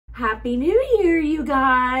Happy New Year, you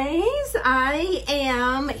guys. I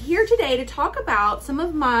am here today to talk about some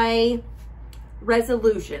of my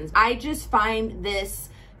resolutions. I just find this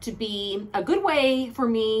to be a good way for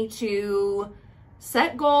me to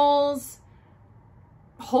set goals,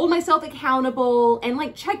 hold myself accountable, and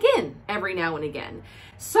like check in every now and again.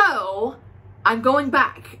 So I'm going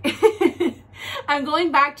back. I'm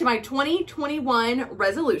going back to my 2021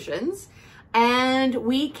 resolutions, and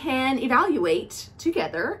we can evaluate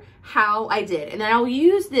together how I did. And then I'll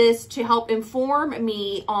use this to help inform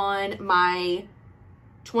me on my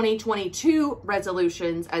 2022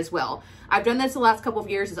 resolutions as well. I've done this the last couple of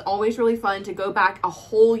years. It's always really fun to go back a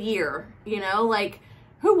whole year, you know, like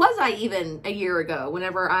who was I even a year ago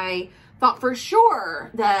whenever I thought for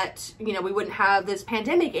sure that, you know, we wouldn't have this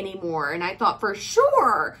pandemic anymore. And I thought for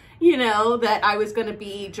sure, you know, that I was going to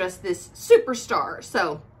be just this superstar.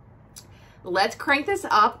 So let's crank this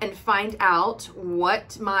up and find out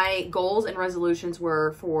what my goals and resolutions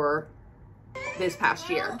were for this past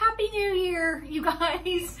year. Happy New Year, you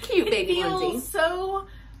guys. Cute baby Lindsay. It feels so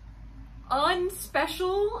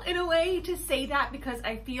unspecial in a way to say that, because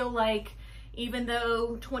I feel like even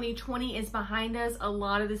though 2020 is behind us, a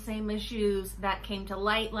lot of the same issues that came to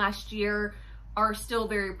light last year are still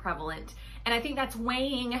very prevalent. And I think that's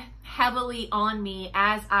weighing heavily on me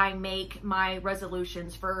as I make my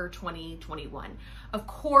resolutions for 2021. Of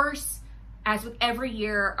course, as with every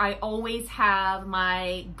year, I always have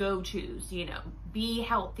my go-tos, you know, be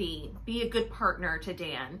healthy, be a good partner to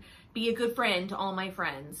Dan, be a good friend to all my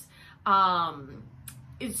friends.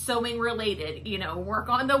 Is sewing related, you know, work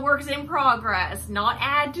on the works in progress, not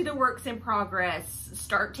add to the works in progress,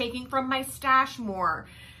 start taking from my stash more.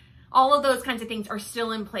 All of those kinds of things are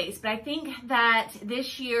still in place. But I think that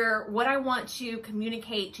this year, what I want to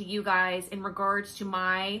communicate to you guys in regards to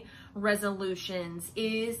my resolutions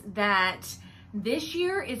is that this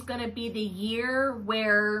year is going to be the year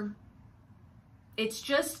where it's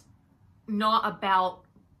just not about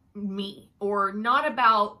me, or not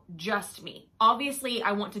about just me. Obviously,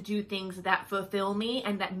 I want to do things that fulfill me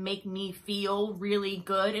and that make me feel really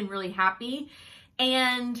good and really happy.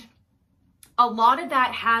 And a lot of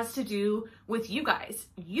that has to do with you guys.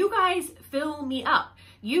 You guys fill me up.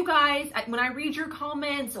 You guys, when I read your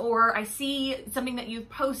comments or I see something that you've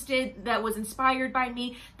posted that was inspired by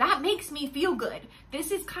me, that makes me feel good.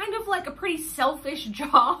 This is kind of like a pretty selfish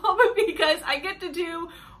job because I get to do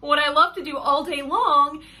what I love to do all day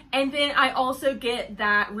long, and then I also get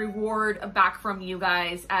that reward back from you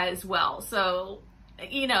guys as well. So,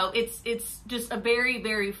 you know, it's just a very,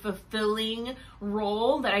 very fulfilling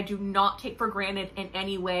role that I do not take for granted in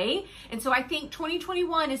any way. And so I think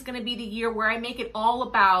 2021 is going to be the year where I make it all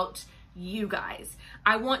about you guys.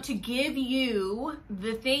 I want to give you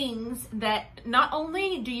the things that not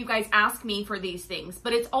only do you guys ask me for these things,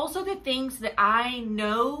 but it's also the things that I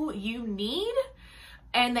know you need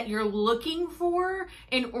and that you're looking for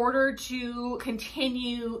in order to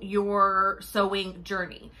continue your sewing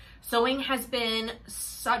journey. Sewing has been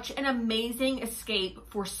such an amazing escape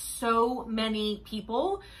for so many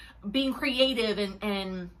people. Being creative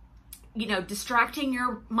and you know, distracting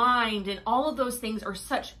your mind and all of those things are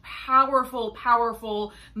such powerful,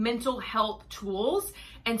 powerful mental health tools.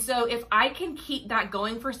 And so if I can keep that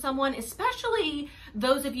going for someone, especially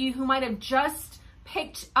those of you who might have just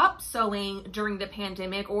picked up sewing during the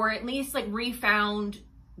pandemic, or at least like refound,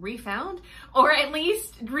 or at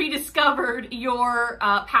least rediscovered your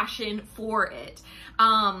passion for it.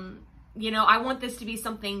 You know, I want this to be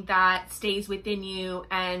something that stays within you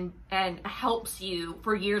and helps you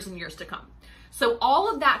for years and years to come. So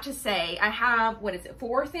all of that to say, I have, what is it,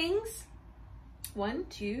 4 things? 1,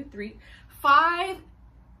 2, 3, 5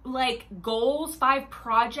 like goals, 5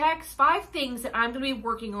 projects, 5 things that I'm going to be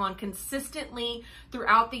working on consistently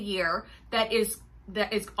throughout the year that is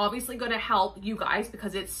obviously going to help you guys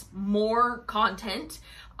because it's more content.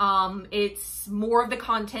 It's more of the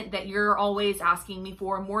content that you're always asking me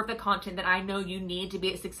for, more of the content that I know you need to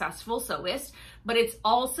be a successful sewist, but it's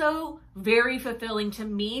also very fulfilling to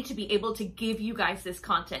me to be able to give you guys this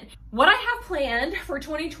content. What I have planned for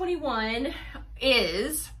 2021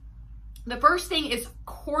 is, the first thing is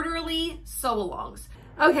quarterly sew-alongs.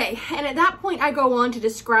 Okay, and at that point I go on to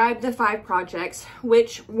describe the 5 projects,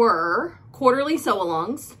 which were quarterly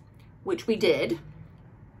sew-alongs, which we did.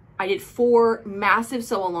 I did 4 massive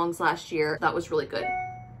sew-alongs last year. That was really good.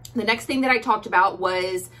 The next thing that I talked about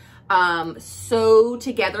was Sew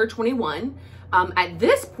Together 21. At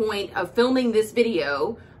this point of filming this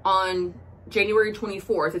video on January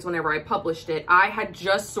 24th is whenever I published it, I had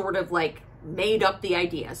just sort of like made up the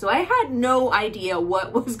idea. So I had no idea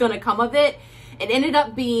what was going to come of it It ended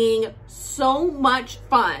up being so much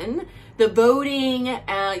fun. The voting,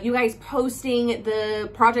 you guys posting the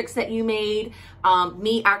projects that you made,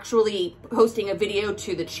 me actually posting a video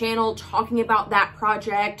to the channel talking about that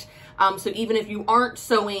project. So even if you aren't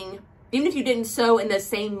sewing, even if you didn't sew in the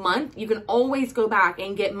same month, you can always go back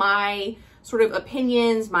and get my sort of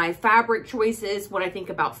opinions, my fabric choices, what I think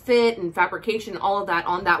about fit and fabrication, all of that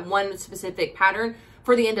on that one specific pattern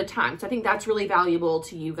for the end of time. So I think that's really valuable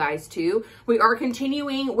to you guys too. We are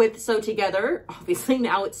continuing with Sew Together. Obviously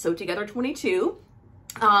now it's Sew Together 22.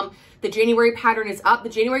 The January pattern is up. The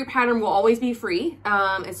January pattern will always be free.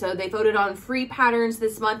 And so they voted on free patterns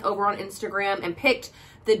this month over on Instagram and picked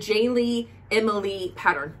the Jaylee Emily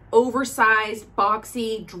pattern. Oversized,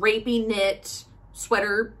 boxy, drapey knit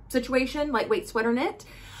sweater situation, lightweight sweater knit.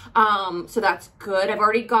 So that's good. I've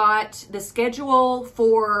already got the schedule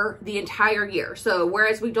for the entire year. So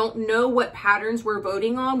whereas we don't know what patterns we're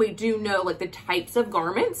voting on, we do know like the types of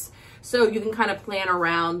garments. So you can kind of plan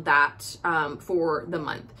around that for the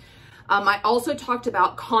month. I also talked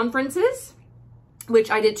about conferences,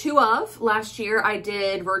 which I did 2 of last year. I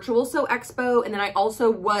did Virtual Sew Expo, and then I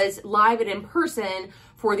also was live and in person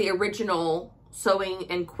for the original Sewing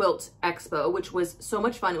and Quilt Expo, which was so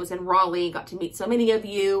much fun. It was in Raleigh, got to meet so many of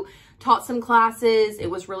you, taught some classes. It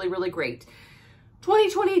was really, really great.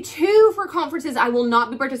 2022 for conferences, I will not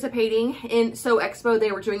be participating in Sew Expo.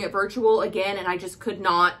 They were doing it virtual again, and I just could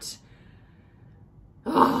not.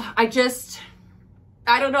 I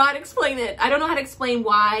don't know how to explain it. I don't know how to explain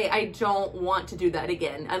why I don't want to do that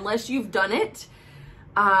again. Unless you've done it,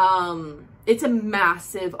 it's a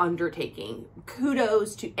massive undertaking.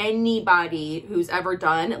 Kudos to anybody who's ever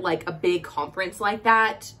done like a big conference like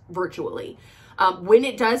that virtually. When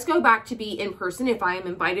it does go back to be in person, if I am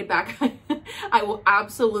invited back, I will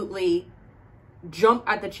absolutely jump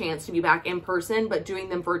at the chance to be back in person, but doing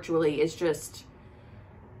them virtually is just,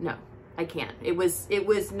 no, I can't. It was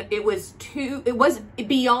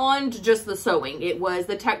beyond just the sewing. It was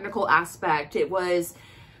the technical aspect. It was,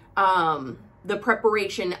 the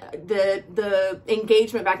preparation, the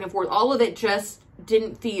engagement back and forth, all of it just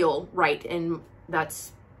didn't feel right. And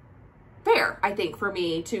that's fair, I think, for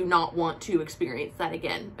me to not want to experience that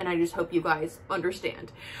again. And I just hope you guys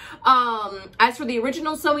understand. As for the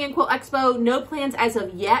original Sewing and Quilt Expo, no plans as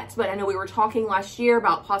of yet, but I know we were talking last year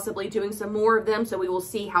about possibly doing some more of them. So we will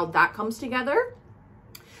see how that comes together.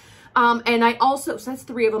 And I also, so that's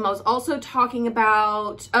 3 of them. I was also talking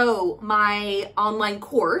about, my online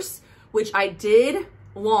course, which I did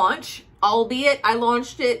launch, albeit I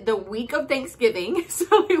launched it the week of Thanksgiving.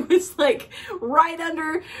 So it was like right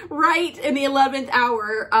in the 11th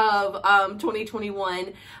hour of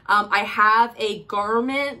 2021. I have a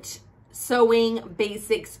garment sewing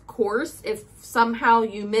basics course. If somehow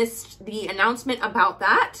you missed the announcement about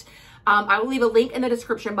that, I will leave a link in the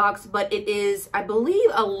description box, but it is, I believe,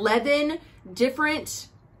 11 different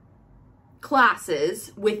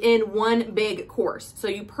classes within one big course. So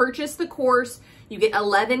you purchase the course, you get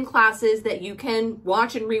 11 classes that you can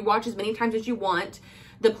watch and rewatch as many times as you want.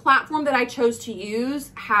 The platform that I chose to use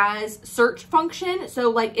has search function. So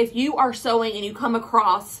like if you are sewing and you come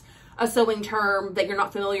across a sewing term that you're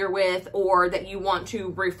not familiar with, or that you want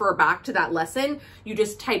to refer back to that lesson, you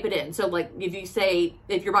just type it in. So like if you say,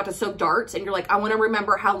 if you're about to sew darts and you're like, I want to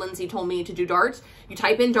remember how Lindsay told me to do darts, you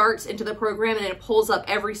type in darts into the program and it pulls up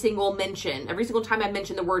every single mention. Every single time I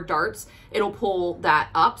mention the word darts, it'll pull that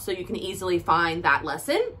up so you can easily find that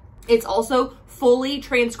lesson. It's also fully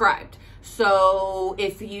transcribed. So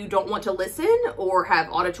if you don't want to listen or have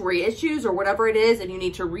auditory issues or whatever it is, and you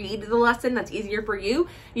need to read the lesson, that's easier for you,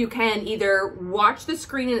 you can either watch the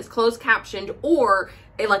screen and it's closed captioned, or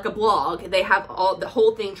like a blog, they have the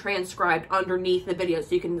whole thing transcribed underneath the video.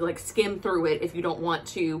 So you can like skim through it if you don't want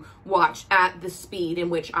to watch at the speed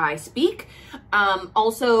in which I speak.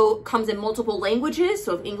 Also comes in multiple languages.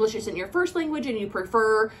 So if English isn't your first language and you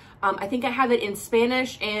prefer, I think I have it in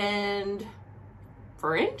Spanish and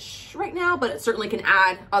French right now, but it certainly can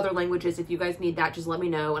add other languages. If you guys need that, just let me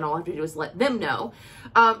know, and all I have to do is let them know.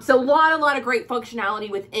 So a lot of great functionality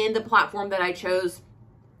within the platform that I chose.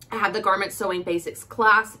 I have the Garment Sewing Basics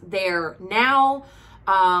class there now.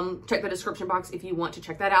 Check the description box if you want to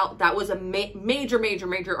check that out. That was a major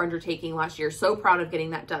undertaking last year. So proud of getting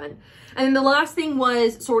that done. And then the last thing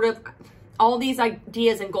was sort of all these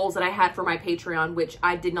ideas and goals that I had for my Patreon, which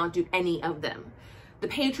I did not do any of them. The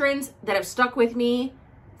patrons that have stuck with me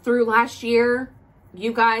through last year,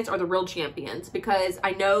 you guys are the real champions, because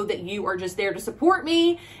I know that you are just there to support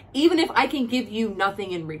me, even if I can give you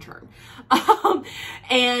nothing in return.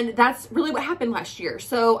 And that's really what happened last year.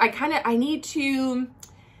 So I need to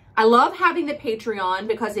I love having the Patreon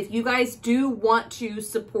because if you guys do want to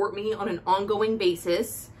support me on an ongoing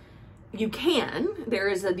basis, you can. There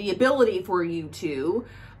is the ability for you to.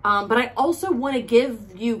 But I also want to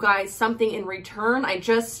give you guys something in return. I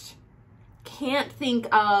just can't think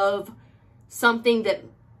of something that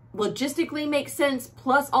logistically makes sense,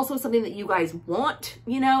 plus also something that you guys want,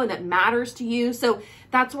 you know, and that matters to you. So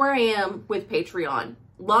that's where I am with Patreon.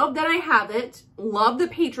 Love that I have it. Love the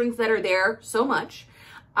patrons that are there so much.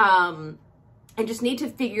 I just need to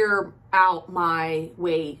figure out my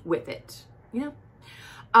way with it, you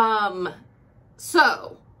know?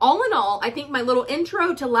 So all in all, I think my little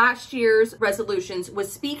intro to last year's resolutions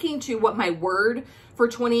was speaking to what my word for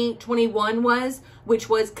 2021 was, which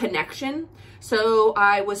was connection. So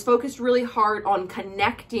I was focused really hard on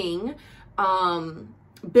connecting,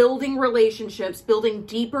 building relationships, building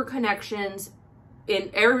deeper connections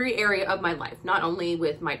in every area of my life, not only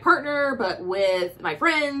with my partner, but with my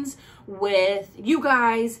friends, with you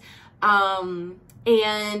guys. And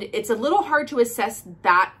it's a little hard to assess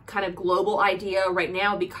that kind of global idea right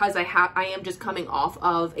now because I am just coming off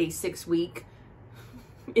of a 6-week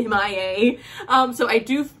MIA. So I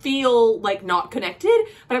do feel like not connected,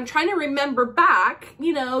 but I'm trying to remember back,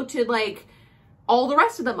 you know, to like all the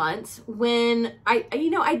rest of the months when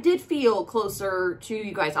I did feel closer to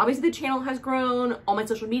you guys. Obviously the channel has grown, all my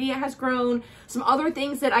social media has grown. Some other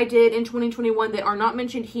things that I did in 2021 that are not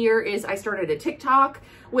mentioned here is I started a TikTok,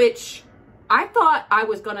 which I thought I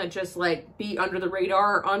was gonna just like be under the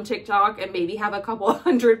radar on TikTok and maybe have a couple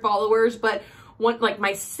hundred followers, but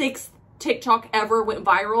my 6th TikTok ever went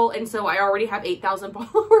viral, and so I already have 8,000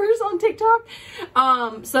 followers on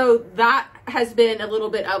TikTok. So that has been a little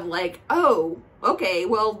bit of like, oh, okay,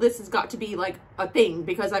 well, this has got to be like a thing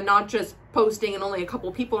because I'm not just posting and only a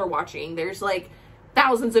couple people are watching. There's like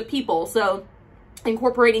thousands of people. So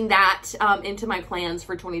incorporating that into my plans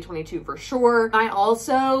for 2022 for sure. I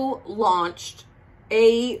also launched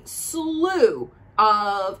a slew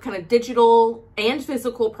of kind of digital and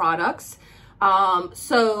physical products.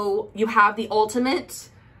 So you have the ultimate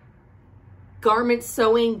garment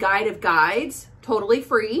sewing guide of guides, totally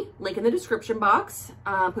free, link in the description box.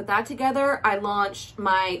 Put that together. I launched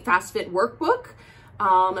my Fast Fit workbook,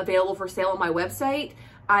 available for sale on my website.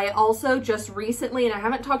 I also just recently, and I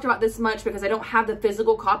haven't talked about this much because I don't have the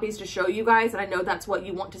physical copies to show you guys, and I know that's what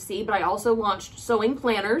you want to see, but I also launched sewing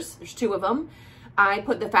planners. There's 2 of them. I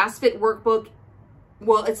put the Fast Fit workbook,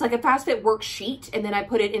 well, it's like a Fast Fit worksheet, and then I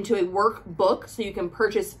put it into a workbook so you can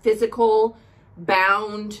purchase physical,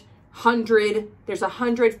 bound, 100. There's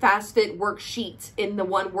 100 Fast Fit worksheets in the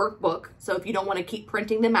one workbook. So if you don't want to keep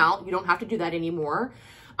printing them out, you don't have to do that anymore.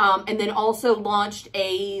 And then also launched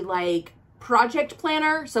a like project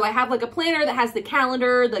planner. So I have like a planner that has the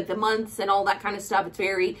calendar, like the months and all that kind of stuff. It's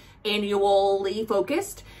very annually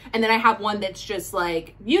focused. And then I have one that's just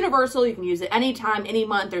like universal. You can use it anytime, any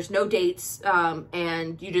month. There's no dates.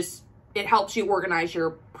 And it helps you organize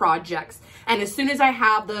your projects. And as soon as I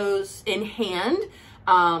have those in hand,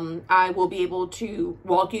 I will be able to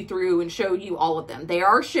walk you through and show you all of them. They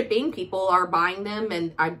are shipping. People are buying them,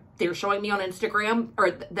 and they're showing me on Instagram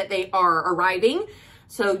that they are arriving.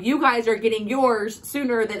 So you guys are getting yours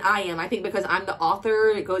sooner than I am. I think because I'm the author,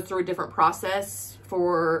 it goes through a different process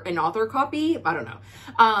for an author copy. I don't know.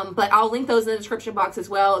 But I'll link those in the description box as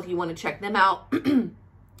well if you want to check them out. And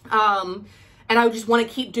I just want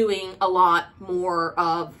to keep doing a lot more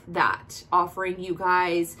of that, offering you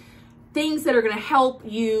guys things that are going to help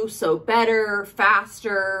you sew better,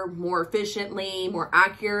 faster, more efficiently, more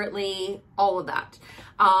accurately, all of that.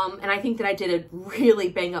 And I think that I did a really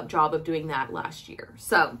bang up job of doing that last year.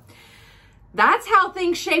 So that's how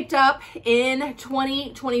things shaped up in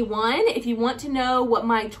 2021. If you want to know what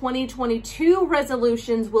my 2022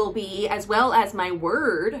 resolutions will be, as well as my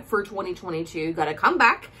word for 2022, you got to come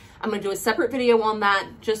back. I'm going to do a separate video on that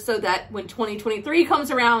just so that when 2023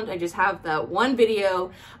 comes around, I just have the one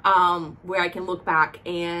video where I can look back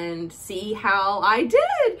and see how I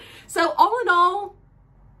did. So all in all,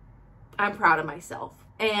 I'm proud of myself.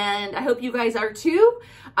 And I hope you guys are too.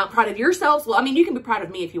 I'm proud of yourselves. Well, I mean, you can be proud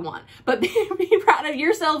of me if you want, but be proud of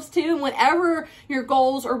yourselves too. And whatever your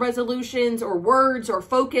goals or resolutions or words or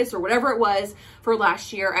focus or whatever it was for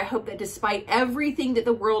last year, I hope that despite everything that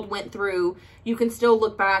the world went through, you can still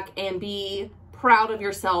look back and be proud of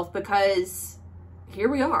yourself, because here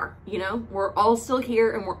we are, you know, we're all still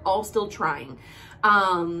here and we're all still trying.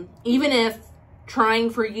 Even if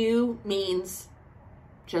trying for you means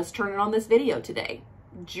just turning on this video today.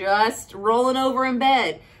 Just rolling over in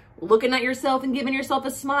bed, looking at yourself and giving yourself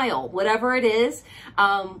a smile, whatever it is,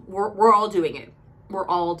 we're all doing it. We're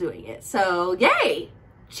all doing it. So yay,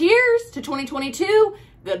 cheers to 2022.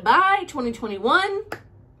 Goodbye, 2021.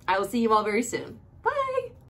 I will see you all very soon.